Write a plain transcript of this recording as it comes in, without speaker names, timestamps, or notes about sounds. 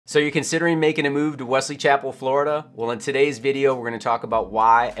So you're considering making a move to Wesley Chapel, Florida? Well, in today's video, we're gonna talk about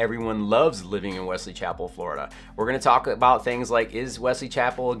why everyone loves living in Wesley Chapel, Florida. We're gonna talk about things like, is Wesley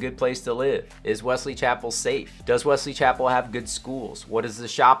Chapel a good place to live? Is Wesley Chapel safe? Does Wesley Chapel have good schools? What is the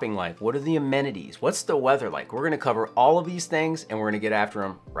shopping like? What are the amenities? What's the weather like? We're gonna cover all of these things and we're gonna get after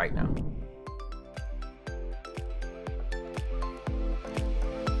them right now.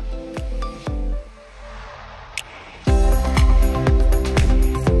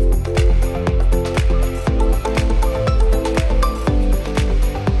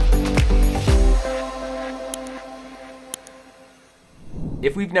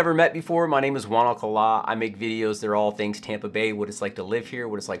 If we've never met before, my name is Juan Alcala. I make videos that are all things Tampa Bay, what it's like to live here,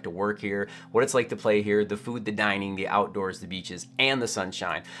 what it's like to work here, what it's like to play here, the food, the dining, the outdoors, the beaches, and the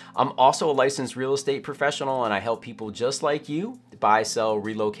sunshine. I'm also a licensed real estate professional and I help people just like you buy, sell,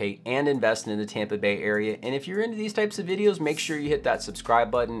 relocate, and invest in the Tampa Bay area. And if you're into these types of videos, make sure you hit that subscribe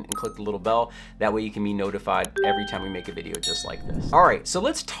button and click the little bell. That way you can be notified every time we make a video just like this. All right, so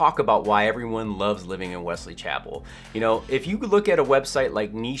let's talk about why everyone loves living in Wesley Chapel. You know, if you look at a website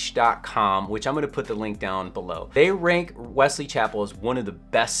like niche.com, which I'm gonna put the link down below, they rank Wesley Chapel as one of the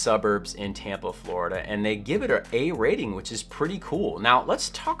best suburbs in Tampa, Florida, and they give it an A rating, which is pretty cool. Now, let's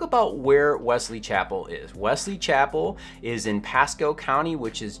talk about where Wesley Chapel is. Wesley Chapel is in Pasco County,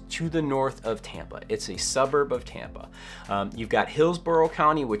 which is to the north of Tampa. It's a suburb of Tampa. You've got Hillsborough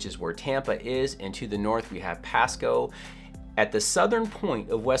County, which is where Tampa is, and to the north we have Pasco. At the southern point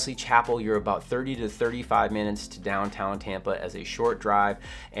of Wesley Chapel, you're about 30 to 35 minutes to downtown Tampa as a short drive.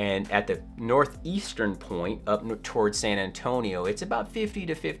 And at the northeastern point, up towards San Antonio, it's about 50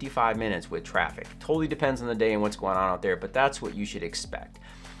 to 55 minutes with traffic. Totally depends on the day and what's going on out there, but that's what you should expect.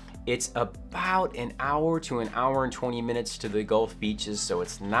 It's about an hour to an hour and 20 minutes to the Gulf beaches, so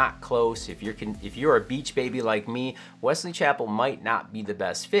it's not close. If you're a beach baby like me, Wesley Chapel might not be the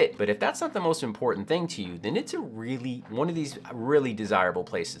best fit, but if that's not the most important thing to you, then it's one of these really desirable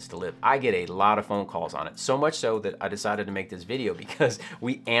places to live. I get a lot of phone calls on it, so much so that I decided to make this video because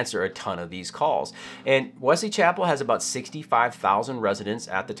we answer a ton of these calls. And Wesley Chapel has about 65,000 residents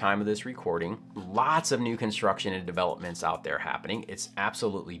at the time of this recording. Lots of new construction and developments out there happening. It's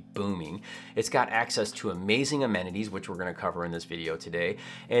absolutely booming. It's got access to amazing amenities, which we're going to cover in this video today.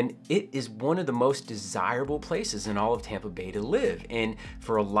 And it is one of the most desirable places in all of Tampa Bay to live, and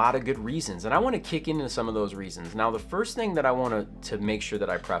for a lot of good reasons. And I want to kick into some of those reasons. Now, the first thing that I want to make sure that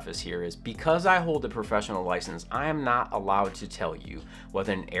I preface here is because I hold a professional license, I am not allowed to tell you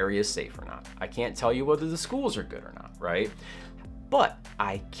whether an area is safe or not. I can't tell you whether the schools are good or not, right? But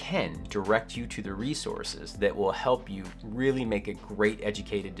I can direct you to the resources that will help you really make a great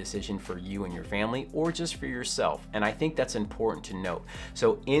educated decision for you and your family, or just for yourself. And I think that's important to note.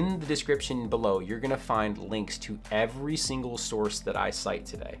 So in the description below, you're gonna find links to every single source that I cite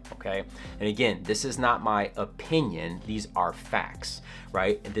today, okay? And again, this is not my opinion, these are facts,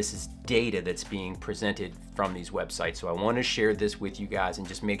 right? And this is data that's being presented from these websites. So I want to share this with you guys and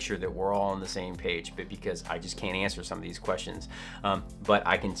just make sure that we're all on the same page, but because I just can't answer some of these questions. But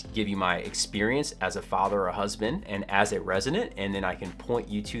I can give you my experience as a father, a husband, and as a resident, and then I can point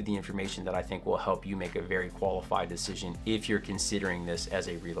you to the information that I think will help you make a very qualified decision if you're considering this as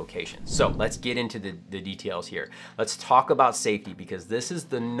a relocation. So let's get into the details here. Let's talk about safety, because this is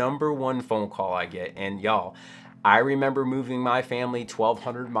the #1 phone call I get. And y'all, I remember moving my family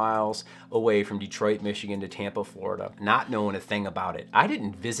 1,200 miles away from Detroit, Michigan to Tampa, Florida, not knowing a thing about it. I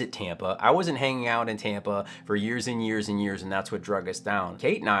didn't visit Tampa. I wasn't hanging out in Tampa for years and years and years, and that's what drug us down.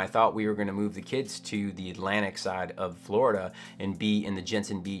 Kate and I thought we were gonna move the kids to the Atlantic side of Florida and be in the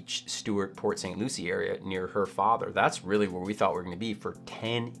Jensen Beach, Stewart, Port St. Lucie area near her father. That's really where we thought we were gonna be for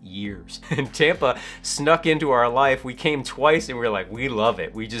 10 years. And Tampa snuck into our life. We came twice and we were like, we love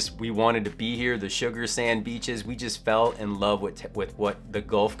it. We wanted to be here, the sugar sand beaches. We just fell in love with what the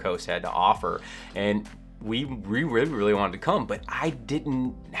Gulf Coast had to offer, and we really wanted to come, but I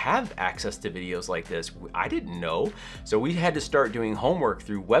didn't have access to videos like this. I didn't know, so we had to start doing homework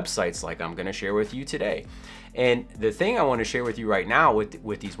through websites like I'm gonna share with you today. And the thing I want to share with you right now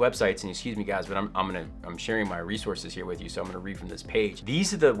with these websites, and excuse me guys, but I'm sharing my resources here with you, so I'm gonna read from this page.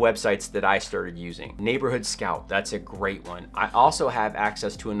 These are the websites that I started using. Neighborhood Scout, that's a great one. I also have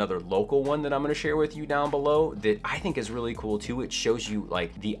access to another local one that I'm gonna share with you down below that I think is really cool too. It shows you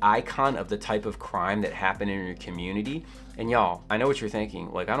like the icon of the type of crime that happened in your community. And y'all, I know what you're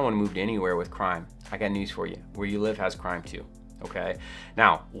thinking, like, I don't want to move to anywhere with crime. I got news for you. Where you live has crime too. Okay,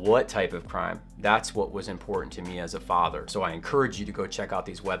 now what type of crime? That's what was important to me as a father. So I encourage you to go check out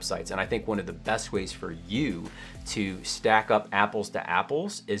these websites. And I think one of the best ways for you to stack up apples to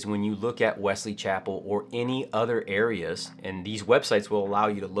apples is when you look at Wesley Chapel or any other areas, and these websites will allow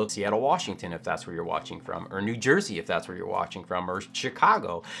you to look Seattle, Washington, if that's where you're watching from, or New Jersey, if that's where you're watching from, or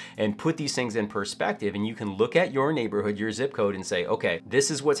Chicago, and put these things in perspective. And you can look at your neighborhood, your zip code, and say, okay,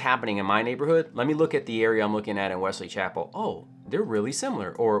 this is what's happening in my neighborhood. Let me look at the area I'm looking at in Wesley Chapel. Oh, they're really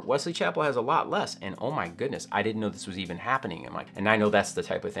similar. Or Wesley Chapel has a lot less. And oh my goodness, I didn't know this was even happening. And I know that's the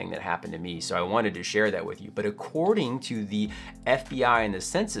type of thing that happened to me. So I wanted to share that with you. But according to the FBI and the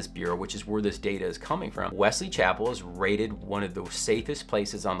Census Bureau, which is where this data is coming from, Wesley Chapel is rated one of the safest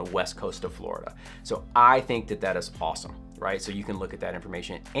places on the west coast of Florida. So I think that that is awesome. Right? So you can look at that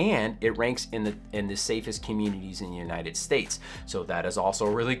information, and it ranks in the safest communities in the United States. So that is also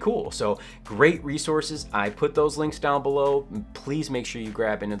really cool. So great resources. I put those links down below. Please make sure you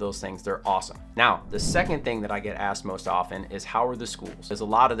grab into those things. They're awesome. Now, the second thing that I get asked most often is, how are the schools? Because a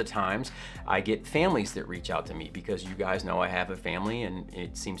lot of the times I get families that reach out to me, because you guys know I have a family, and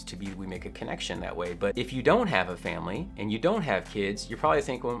it seems to be we make a connection that way. But if you don't have a family and you don't have kids, you're probably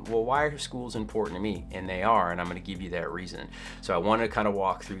thinking, well, why are schools important to me? And they are, and I'm going to give you that reason. So I want to kind of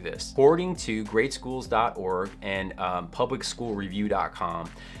walk through this. According to greatschools.org and publicschoolreview.com,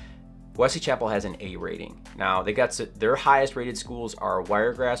 Wesley Chapel has an A rating. Now they got their highest rated schools are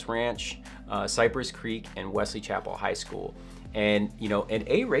Wiregrass Ranch, Cypress Creek, and Wesley Chapel High School. And you know, an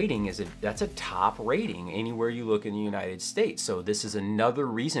A rating that's a top rating anywhere you look in the United States. So this is another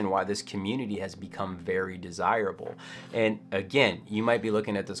reason why this community has become very desirable. And again, you might be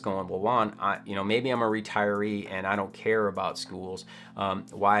looking at this going, well, Juan, you know, maybe I'm a retiree and I don't care about schools.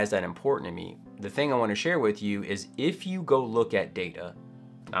 Why is that important to me? The thing I want to share with you is, if you go look at data,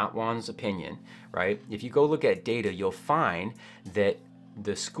 not Juan's opinion, right? If you go look at data, you'll find that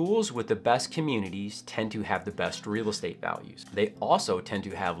the schools with the best communities tend to have the best real estate values. They also tend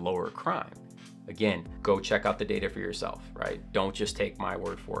to have lower crime. Again, go check out the data for yourself, right? Don't just take my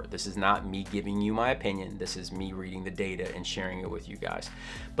word for it. This is not me giving you my opinion. This is me reading the data and sharing it with you guys.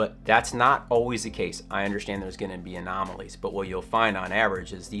 But that's not always the case. I understand there's going to be anomalies, but what you'll find on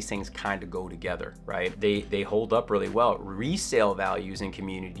average is these things kind of go together, right? They hold up really well. Resale values in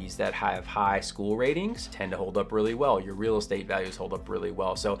communities that have high school ratings tend to hold up really well. Your real estate values hold up really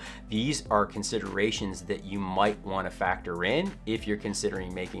well. So these are considerations that you might want to factor in if you're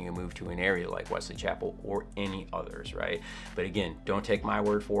considering making a move to an area like Wesley Chapel or any others, right? But again, don't take my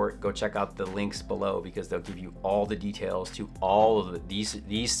word for it. Go check out the links below, because they'll give you all the details to all of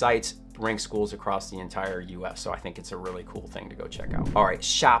these sites rank schools across the entire US. So I think it's a really cool thing to go check out. All right,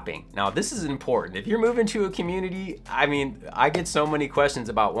 shopping. Now this is important. If you're moving to a community, I mean, I get so many questions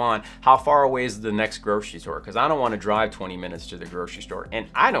about, Juan, how far away is the next grocery store? Because I don't want to drive 20 minutes to the grocery store, and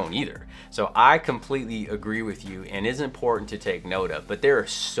I don't either. So I completely agree with you, and it's important to take note of, but there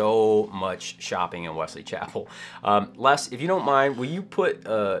is so much shopping in Wesley Chapel. Les, if you don't mind, will you put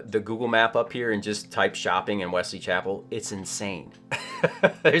the Google map up here and just type shopping in Wesley Chapel? It's insane.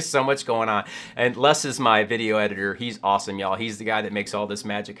 There's so much going on. And Les is my video editor. He's awesome, y'all. He's the guy that makes all this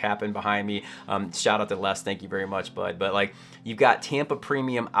magic happen behind me. Shout out to Les. Thank you very much, bud. But like, you've got Tampa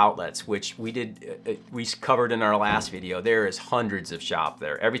Premium Outlets, which we covered in our last video. There is hundreds of shop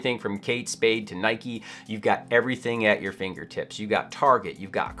there. Everything from Kate Spade to Nike. You've got everything at your fingertips. You've got Target.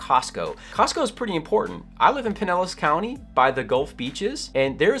 You've got Costco. Costco is pretty important. I live in Pinellas County by the Gulf Beaches,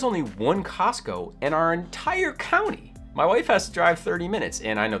 and there's only one Costco in our entire county. My wife has to drive 30 minutes,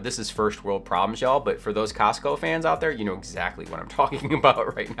 and I know this is first world problems, y'all, but for those Costco fans out there, you know exactly what I'm talking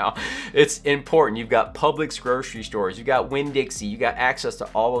about right now. It's important. You've got Publix grocery stores, you've got Winn-Dixie, you got access to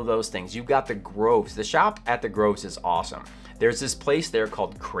all of those things. You've got the Groves. The shop at the Groves is awesome. There's this place there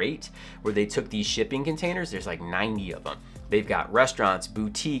called Crate, where they took these shipping containers. There's like 90 of them. They've got restaurants,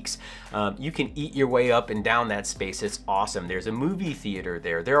 boutiques. You can eat your way up and down that space. It's awesome. There's a movie theater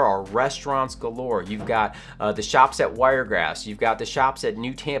there. There are restaurants galore. You've got the shops at Wiregrass. You've got the shops at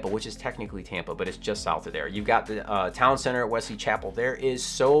New Tampa, which is technically Tampa, but it's just south of there. You've got the town center at Wesley Chapel. There is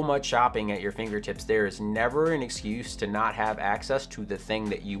so much shopping at your fingertips. There is never an excuse to not have access to the thing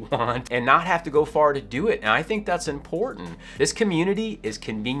that you want and not have to go far to do it. And I think that's important. This community is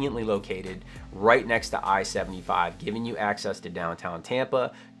conveniently located right next to I-75, giving you access to downtown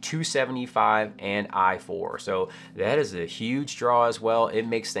Tampa, 275 and I-4. So that is a huge draw as well. It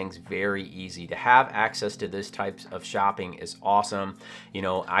makes things very easy. To have access to this type of shopping is awesome. You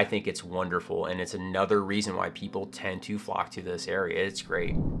know, I think it's wonderful, and it's another reason why people tend to flock to this area. It's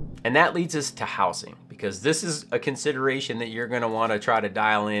great. And that leads us to housing, because this is a consideration that you're going to want to try to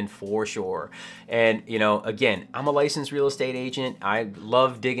dial in for sure. And, you know, again, I'm a licensed real estate agent. I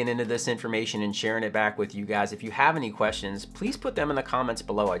love digging into this information and sharing it back with you guys. If you have any questions, please put them in the comments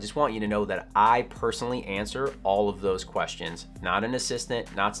below. I just want you to know that I personally answer all of those questions, not an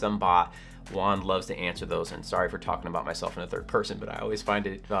assistant, not some bot. Juan loves to answer those, and sorry for talking about myself in the third person, but I always find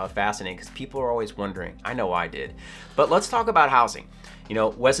it fascinating because people are always wondering. I know I did. But let's talk about housing. You know,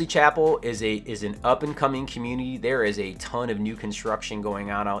 Wesley Chapel is an up-and-coming community. There is a ton of new construction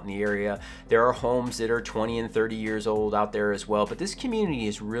going on out in the area. There are homes that are 20 and 30 years old out there as well, but this community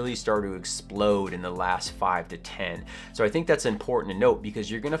has really started to explode in the last 5 to 10. So I think that's important to note,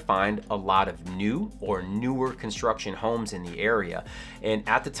 because you're gonna find a lot of new or newer construction homes in the area. And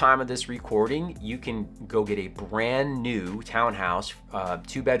at the time of this recording, you can go get a brand new townhouse,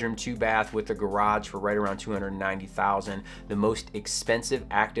 2-bedroom, 2-bath with a garage for right around $290,000. The most expensive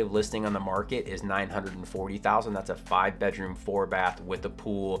active listing on the market is $940,000. That's a 5-bedroom, 4-bath with a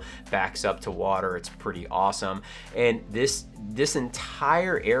pool, backs up to water. It's pretty awesome. And this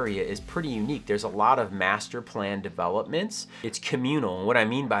entire area is pretty unique. There's a lot of master plan developments. It's communal. And what I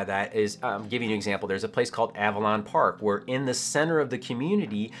mean by that is, I'm giving you an example. There's a place called Avalon Park, where in the center of the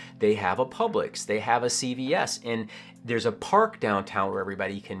community, they have a Publix, they have a CVS, and there's a park downtown where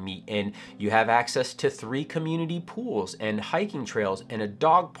everybody can meet, and you have access to 3 community pools and hiking trails and a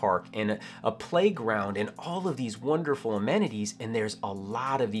dog park and a playground and all of these wonderful amenities. And there's a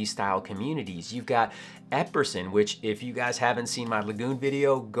lot of these style communities. You've got Epperson, which if you guys haven't seen my lagoon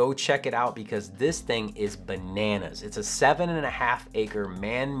video, go check it out, because this thing is bananas. It's a 7.5-acre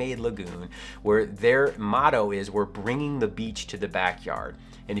man-made lagoon where their motto is, we're bringing the beach to the backyard.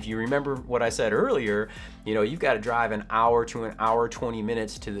 And if you remember what I said earlier, you know, you've got to drive an hour to an hour 20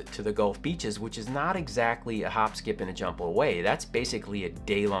 minutes to the Gulf beaches, which is not exactly a hop, skip, and a jump away. That's basically a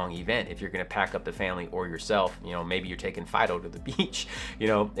day-long event if you're going to pack up the family or yourself. You know, maybe you're taking Fido to the beach, you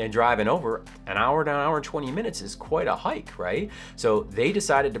know, and driving over an hour to an hour and 20 minutes is quite a hike, right? So they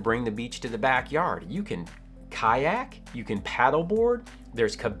decided to bring the beach to the backyard. You can kayak, you can paddleboard,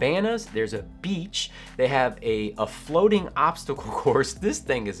 there's cabanas, there's a beach, they have a floating obstacle course. This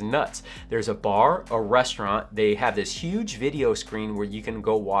thing is nuts. There's a bar, a restaurant, they have this huge video screen where you can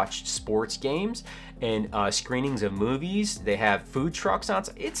go watch sports games and screenings of movies. They have food trucks on.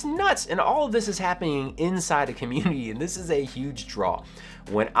 It's nuts, and all of this is happening inside a community, and this is a huge draw.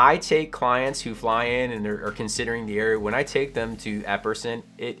 When I take clients who fly in and are considering the area, when I take them to Epperson,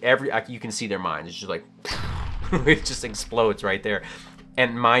 you can see their minds. It's just like, it just explodes right there.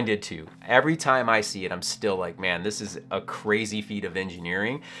 And mine did too. Every time I see it, I'm still like, man, this is a crazy feat of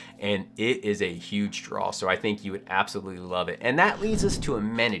engineering, and it is a huge draw. So I think you would absolutely love it. And that leads us to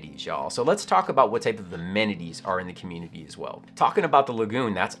amenities, y'all. So let's talk about what type of amenities are in the community as well. Talking about the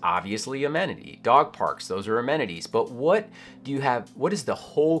lagoon, that's obviously amenity. Dog parks, those are amenities. But what do you have, what does the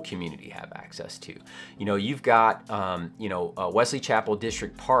whole community have access to? You know, you've got, Wesley Chapel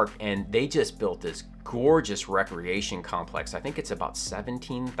District Park, and they just built this gorgeous recreation complex. I think it's about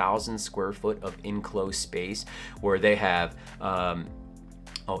 17,000 square foot of enclosed space, where they have,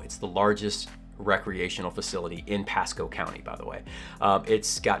 it's the largest recreational facility in Pasco County, by the way.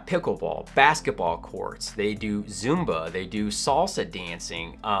 It's got pickleball, basketball courts, they do Zumba, they do salsa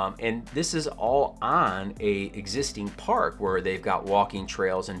dancing, and this is all on a existing park where they've got walking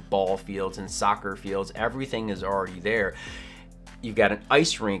trails and ball fields and soccer fields. Everything is already there. You've got an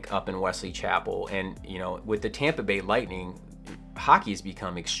ice rink up in Wesley Chapel, and you know, with the Tampa Bay Lightning, hockey has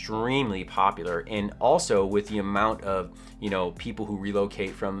become extremely popular. And also with the amount of, you know, people who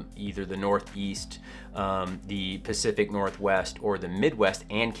relocate from either the Northeast, the Pacific Northwest, or the Midwest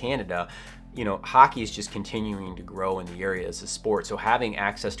and Canada, you know, hockey is just continuing to grow in the area as a sport. So having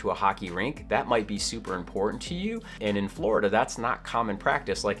access to a hockey rink, that might be super important to you. And in Florida, that's not common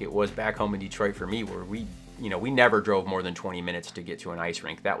practice like it was back home in Detroit for me, where we never drove more than 20 minutes to get to an ice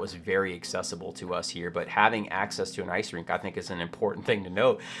rink. That was very accessible to us here, but having access to an ice rink, I think, is an important thing to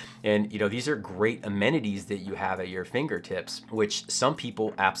note. And, you know, these are great amenities that you have at your fingertips, which some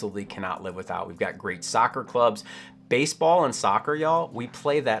people absolutely cannot live without. We've got great soccer clubs. Baseball and soccer, y'all, we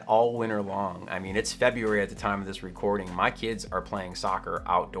play that all winter long. I mean, it's February at the time of this recording. My kids are playing soccer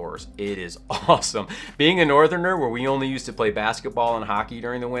outdoors. It is awesome. Being a northerner, where we only used to play basketball and hockey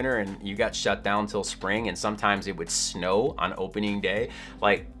during the winter, and you got shut down till spring, and sometimes it would snow on opening day,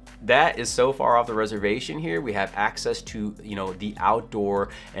 like, that is so far off the reservation here. We have access to, you know, the outdoor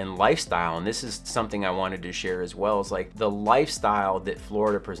and lifestyle. And this is something I wanted to share as well, is like the lifestyle that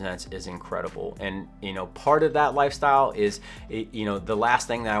Florida presents is incredible. And, you know, part of that lifestyle is, you know, the last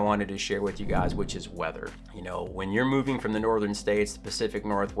thing that I wanted to share with you guys, which is weather. You know, when you're moving from the northern states, the Pacific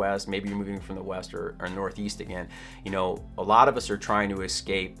Northwest, maybe you're moving from the west or northeast again, you know, a lot of us are trying to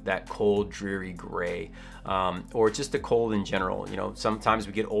escape that cold, dreary gray, or just the cold in general. You know, sometimes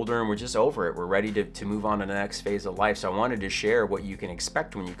we get older and we're just over it. We're ready to move on to the next phase of life. So I wanted to share what you can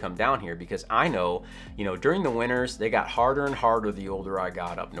expect when you come down here, because I know, you know, during the winters, they got harder and harder the older I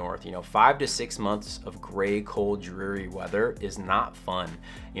got up north. You know, 5 to 6 months of gray, cold, dreary weather is not fun.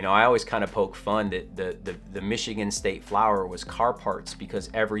 You know, I always kind of poke fun that the Michigan state flower was car parts, because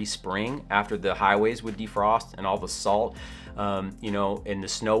every spring after the highways would defrost and all the salt, you know, and the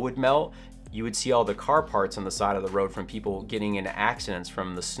snow would melt, you would see all the car parts on the side of the road from people getting into accidents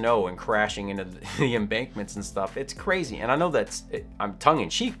from the snow and crashing into the embankments and stuff. It's crazy. And I know I'm tongue in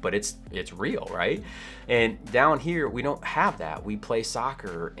cheek, but it's real, right? And down here, we don't have that. We play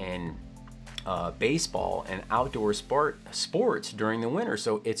soccer and baseball and outdoor sports during the winter.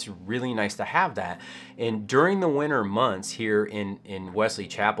 So it's really nice to have that. And during the winter months here in Wesley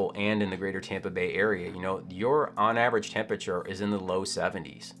Chapel and in the greater Tampa Bay area, you know, your on average temperature is in the low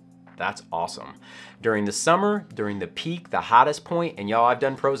 70s. That's awesome. During the summer, during the peak, the hottest point, and y'all, I've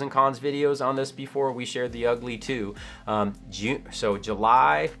done pros and cons videos on this before. We shared the ugly too. So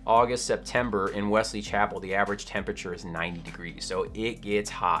July, August, September in Wesley Chapel, the average temperature is 90 degrees. So it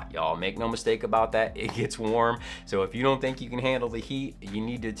gets hot, y'all. Make no mistake about that. It gets warm. So if you don't think you can handle the heat, you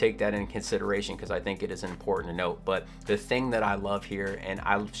need to take that in consideration, because I think it is important to note. But the thing that I love here, and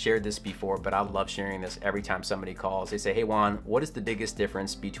I've shared this before, but I love sharing this every time somebody calls, they say, hey Juan, what is the biggest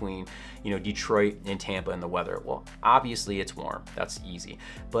difference between, you know, Detroit and Tampa and the weather? Well, obviously it's warm. That's easy.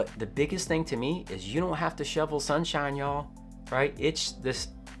 But the biggest thing to me is you don't have to shovel sunshine, y'all, right? It's this,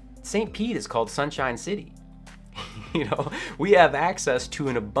 St. Pete is called Sunshine City. You know, we have access to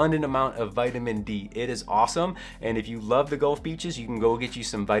an abundant amount of vitamin D. It is awesome. And if you love the Gulf beaches, you can go get you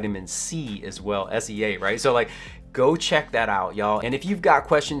some vitamin C as well, SEA, right? So like, go check that out, y'all. And if you've got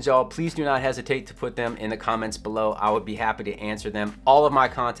questions, y'all, please do not hesitate to put them in the comments below. I would be happy to answer them. All of my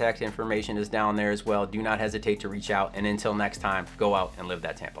contact information is down there as well. Do not hesitate to reach out. And until next time, go out and live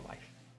that Tampa life.